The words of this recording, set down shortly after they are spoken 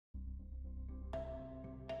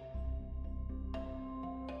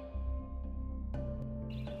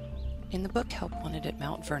In the book Help Wanted at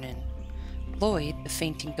Mount Vernon, Lloyd, the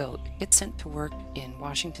fainting goat, gets sent to work in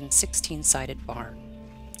Washington's 16-sided barn.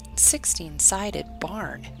 16-sided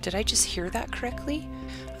barn? Did I just hear that correctly?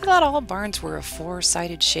 I thought all barns were a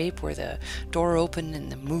 4-sided shape where the door opened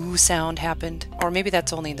and the moo sound happened. Or maybe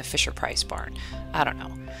that's only in the Fisher-Price barn. I don't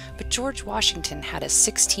know. But George Washington had a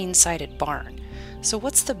 16-sided barn. So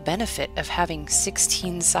what's the benefit of having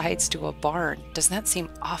 16 sides to a barn? Doesn't that seem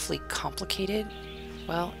awfully complicated?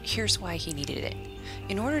 Well, here's why he needed it.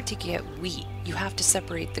 In order to get wheat, you have to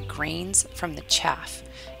separate the grains from the chaff,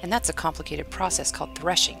 and that's a complicated process called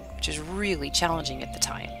threshing, which is really challenging at the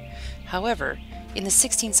time. However, in the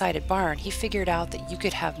 16-sided barn, he figured out that you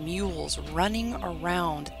could have mules running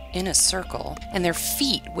around in a circle, and their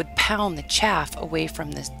feet would pound the chaff away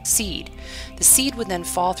from the seed. The seed would then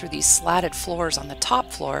fall through these slatted floors on the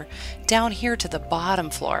top floor, down here to the bottom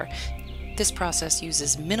floor. This process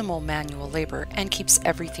uses minimal manual labor and keeps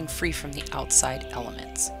everything free from the outside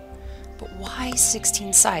elements. But why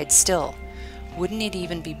 16 sides still? Wouldn't it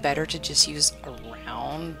even be better to just use a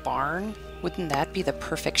round barn? Wouldn't that be the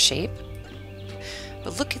perfect shape?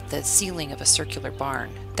 But look at the ceiling of a circular barn.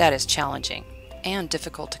 That is challenging and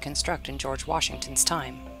difficult to construct in George Washington's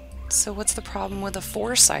time. So what's the problem with a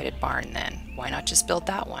 4-sided barn then? Why not just build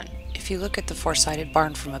that one? If you look at the 4-sided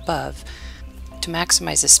barn from above, to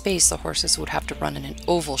maximize the space, the horses would have to run in an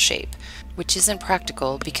oval shape, which isn't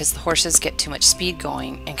practical because the horses get too much speed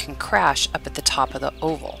going and can crash up at the top of the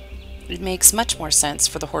oval. It makes much more sense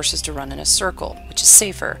for the horses to run in a circle, which is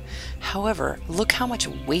safer. However, look how much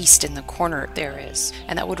waste in the corner there is,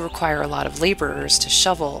 and that would require a lot of laborers to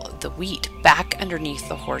shovel the wheat back underneath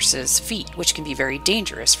the horses' feet, which can be very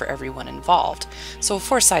dangerous for everyone involved. So a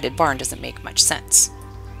 4-sided barn doesn't make much sense.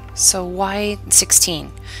 So why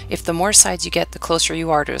 16? If the more sides you get, the closer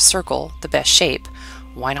you are to a circle, the best shape,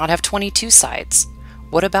 why not have 22 sides?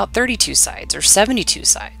 What about 32 sides or 72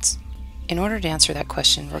 sides? In order to answer that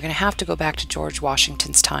question, we're going to have to go back to George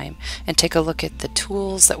Washington's time and take a look at the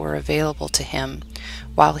tools that were available to him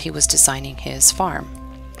while he was designing his farm.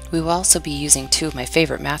 We will also be using two of my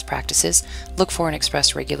favorite math practices, look for and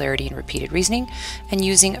express regularity in repeated reasoning, and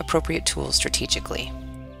using appropriate tools strategically.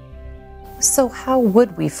 So how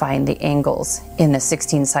would we find the angles in a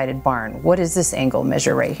 16-sided barn? What does this angle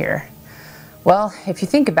measure right here? Well, if you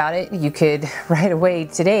think about it, you could right away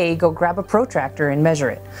today go grab a protractor and measure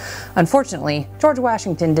it. Unfortunately, George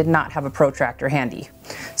Washington did not have a protractor handy.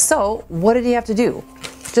 So what did he have to do?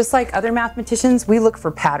 Just like other mathematicians, we look for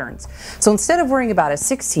patterns. So instead of worrying about a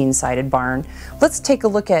 16-sided barn, let's take a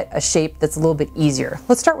look at a shape that's a little bit easier.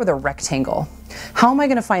 Let's start with a rectangle. How am I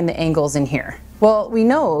going to find the angles in here? Well, we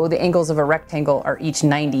know the angles of a rectangle are each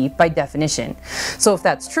 90 by definition. So if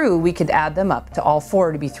that's true, we could add them up to all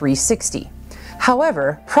 4 to be 360.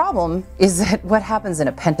 However, problem is that what happens in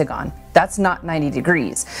a pentagon? That's not 90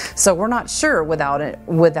 degrees. So we're not sure without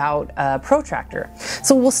a protractor.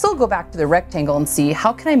 So we'll still go back to the rectangle and see,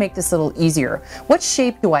 how can I make this a little easier? What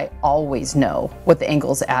shape do I always know what the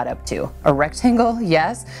angles add up to? A rectangle,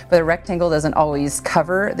 yes, but a rectangle doesn't always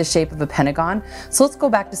cover the shape of a pentagon. So let's go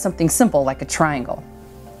back to something simple like a triangle.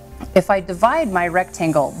 If I divide my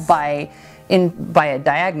rectangle by a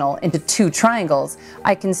diagonal into 2 triangles,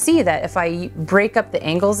 I can see that if I break up the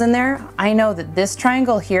angles in there, I know that this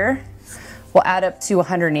triangle here will add up to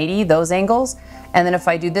 180, those angles. And then if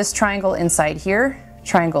I do this triangle inside here,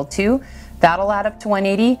 triangle 2, that'll add up to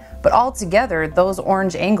 180. But all together, those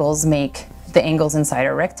orange angles make the angles inside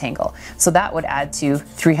a rectangle. So that would add to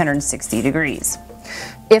 360 degrees.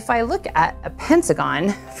 If I look at a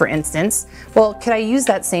pentagon, for instance, well, could I use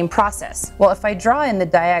that same process? Well, if I draw in the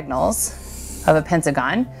diagonals of a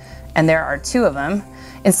pentagon, and there are 2 of them,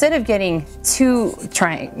 instead of getting 2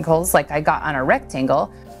 triangles like I got on a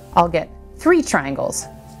rectangle, I'll get 3 triangles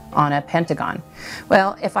on a pentagon.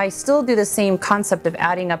 Well, if I still do the same concept of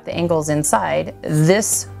adding up the angles inside,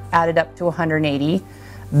 this added up to 180,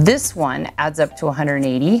 this one adds up to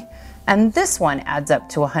 180, and this one adds up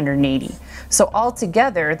to 180. So all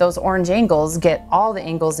together, those orange angles get all the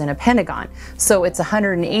angles in a pentagon. So it's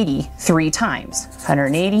 180 3 times.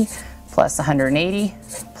 180 plus 180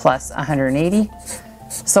 plus 180.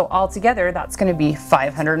 So altogether, that's going to be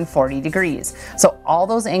 540 degrees. So all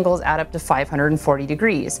those angles add up to 540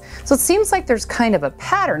 degrees. So it seems like there's kind of a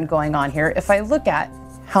pattern going on here if I look at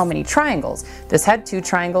how many triangles. This had 2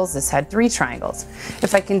 triangles, this had 3 triangles.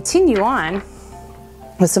 If I continue on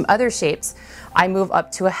with some other shapes, I move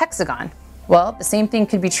up to a hexagon. Well, the same thing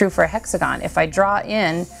could be true for a hexagon. If I draw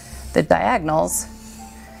in the diagonals,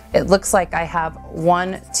 it looks like I have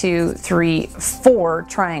 1, 2, 3, 4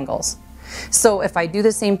 triangles. So if I do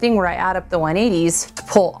the same thing where I add up the 180s to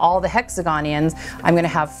pull all the hexagon ends, I'm going to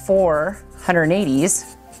have 4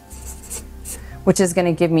 180s, which is going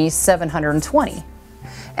to give me 720.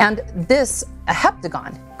 And this, a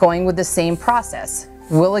heptagon, going with the same process.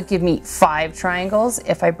 Will it give me 5 triangles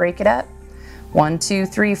if I break it up? 1, 2,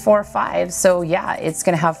 3, 4, 5. So yeah, it's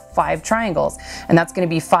going to have 5 triangles, and that's going to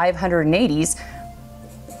be 580s.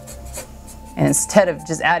 And instead of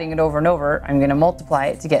just adding it over and over, I'm going to multiply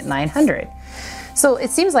it to get 900. So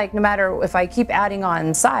it seems like no matter if I keep adding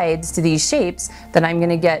on sides to these shapes, then I'm going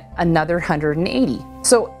to get another 180.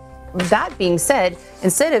 So that being said,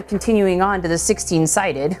 instead of continuing on to the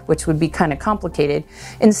 16-sided, which would be kind of complicated,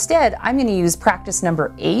 instead I'm going to use practice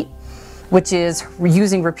number 8, which is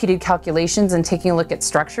using repeated calculations and taking a look at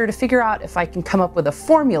structure to figure out if I can come up with a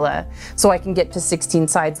formula so I can get to 16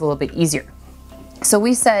 sides a little bit easier. So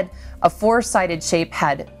we said a 4-sided shape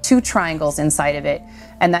had 2 triangles inside of it,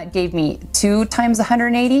 and that gave me 2 times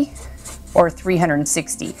 180 or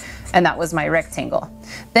 360, and that was my rectangle.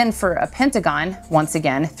 Then for a pentagon, once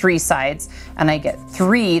again, 3 sides, and I get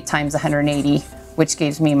 3 times 180, which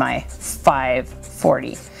gives me my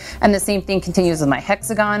 540. And the same thing continues with my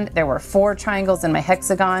hexagon. There were 4 triangles in my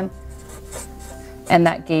hexagon, and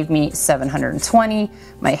that gave me 720.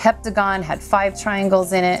 My heptagon had 5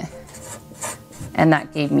 triangles in it, and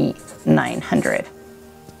that gave me 900.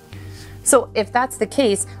 So if that's the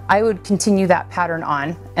case, I would continue that pattern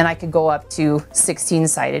on, and I could go up to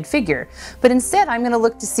 16-sided figure. But instead, I'm going to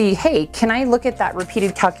look to see, hey, can I look at that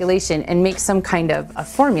repeated calculation and make some kind of a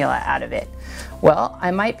formula out of it? Well,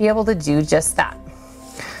 I might be able to do just that.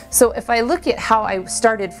 So if I look at how I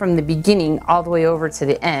started from the beginning all the way over to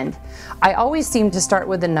the end, I always seem to start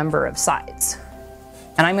with the number of sides.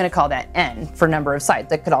 And I'm going to call that n for number of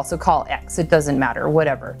sides. I could also call x, it doesn't matter,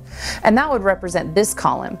 whatever. And that would represent this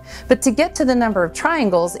column. But to get to the number of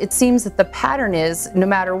triangles, it seems that the pattern is no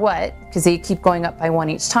matter what, because they keep going up by 1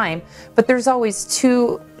 each time, but there's always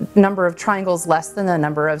 2 number of triangles less than the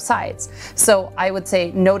number of sides. So I would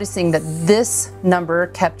say, noticing that this number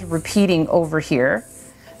kept repeating over here,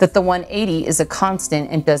 that the 180 is a constant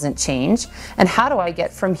and doesn't change. And how do I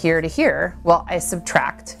get from here to here? Well, I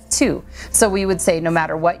subtract 2. So we would say no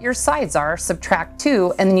matter what your sides are, subtract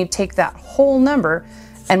 2, and then you take that whole number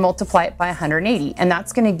and multiply it by 180. And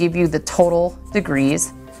that's going to give you the total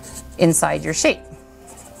degrees inside your shape.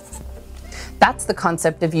 That's the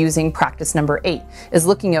concept of using practice number 8, is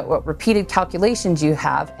looking at what repeated calculations you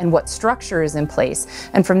have and what structure is in place.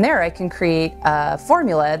 And from there I can create a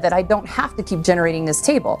formula that I don't have to keep generating this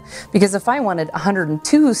table. Because if I wanted a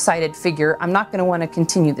 102-sided figure, I'm not going to want to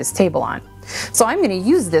continue this table on. So I'm going to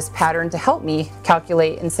use this pattern to help me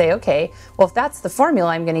calculate and say, okay, well, if that's the formula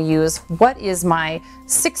I'm going to use, what is my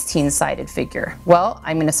 16-sided figure? Well,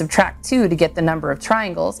 I'm going to subtract 2 to get the number of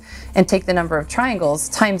triangles, and take the number of triangles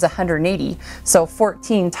times 180. So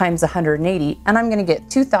 14 times 180, and I'm going to get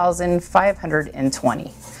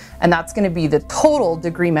 2,520. And that's going to be the total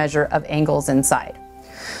degree measure of angles inside.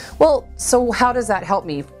 Well, so how does that help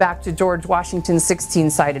me? Back to George Washington's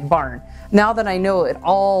 16-sided barn. Now that I know it,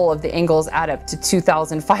 all of the angles add up to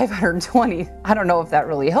 2,520, I don't know if that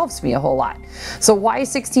really helps me a whole lot. So why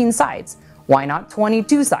 16 sides? Why not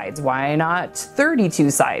 22 sides? Why not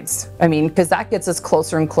 32 sides? I mean, because that gets us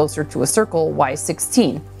closer and closer to a circle. Why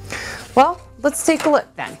 16? Well, let's take a look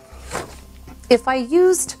then. If I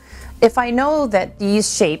know that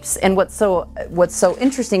these shapes, and what's so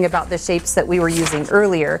interesting about the shapes that we were using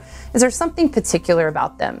earlier, is there's something particular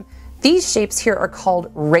about them. These shapes here are called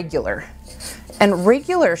regular. And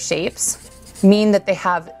regular shapes mean that they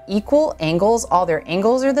have equal angles, all their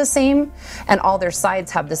angles are the same, and all their sides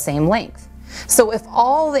have the same length. So if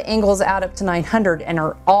all the angles add up to 900 and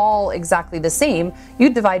are all exactly the same, you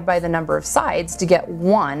divide by the number of sides to get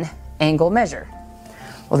one angle measure.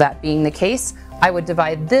 Well, that being the case, I would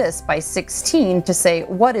divide this by 16 to say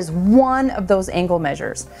what is one of those angle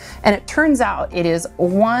measures. And it turns out it is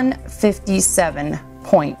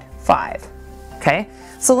 157.5. Okay,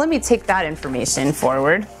 so let me take that information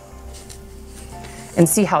forward and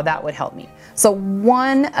see how that would help me. So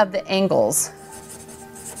one of the angles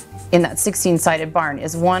in that 16-sided barn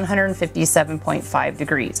is 157.5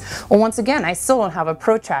 degrees. Well, once again, I still don't have a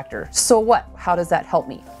protractor. So what? How does that help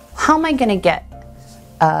me? How am I going to get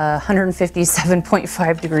a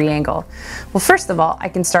 157.5 degree angle? Well, first of all, I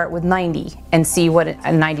can start with 90 and see what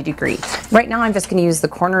a 90 degree. Right now, I'm just going to use the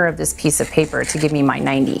corner of this piece of paper to give me my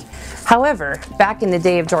 90. However, back in the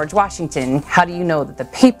day of George Washington, how do you know that the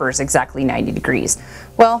paper is exactly 90 degrees?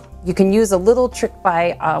 Well, you can use a little trick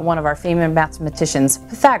by one of our famous mathematicians,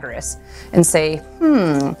 Pythagoras, and say,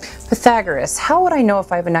 Pythagoras, how would I know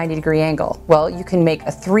if I have a 90-degree angle? Well, you can make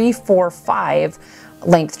a 3, 4, 5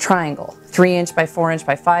 length triangle, 3 inch by 4 inch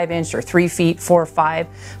by 5 inch, or 3 feet, 4, 5.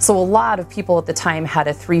 So a lot of people at the time had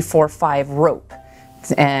a 3, 4, 5 rope.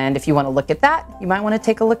 And if you want to look at that, you might want to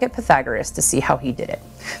take a look at Pythagoras to see how he did it.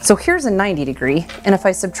 So here's a 90 degree, and if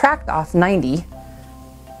I subtract off 90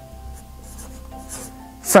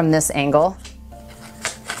 from this angle,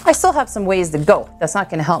 I still have some ways to go. That's not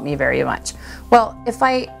going to help me very much. Well, if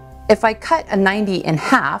I cut a 90 in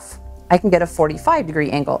half, I can get a 45-degree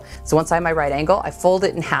angle. So once I have my right angle, I fold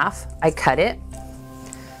it in half, I cut it,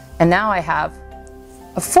 and now I have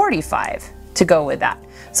a 45 to go with that.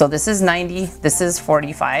 So this is 90, this is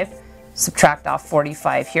 45. Subtract off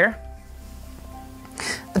 45 here.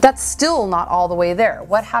 But that's still not all the way there.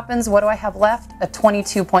 What happens? What do I have left? A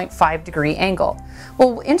 22.5-degree angle.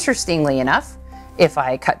 Well, interestingly enough, if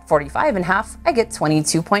I cut 45 in half, I get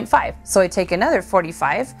 22.5. So I take another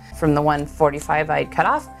 45 from the 145 I'd cut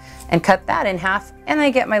off and cut that in half, and I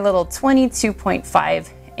get my little 22.5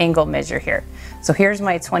 angle measure here. So here's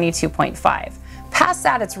my 22.5. Past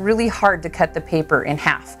that, it's really hard to cut the paper in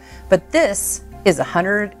half, but this is a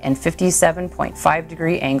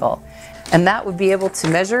 157.5-degree angle, and that would be able to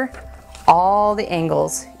measure all the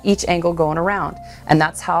angles, each angle going around. And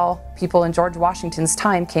that's how people in George Washington's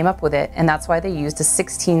time came up with it, and that's why they used a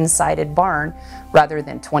 16-sided barn rather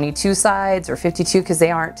than 22 sides or 52, because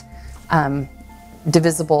they aren't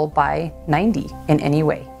divisible by 90 in any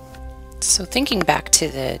way. So thinking back to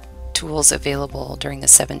the tools available during the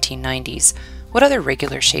 1790s, what other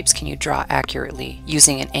regular shapes can you draw accurately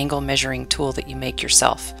using an angle measuring tool that you make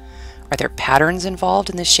yourself? Are there patterns involved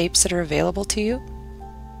in the shapes that are available to you?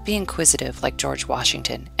 Be inquisitive like George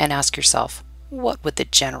Washington and ask yourself, what would the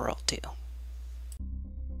general do?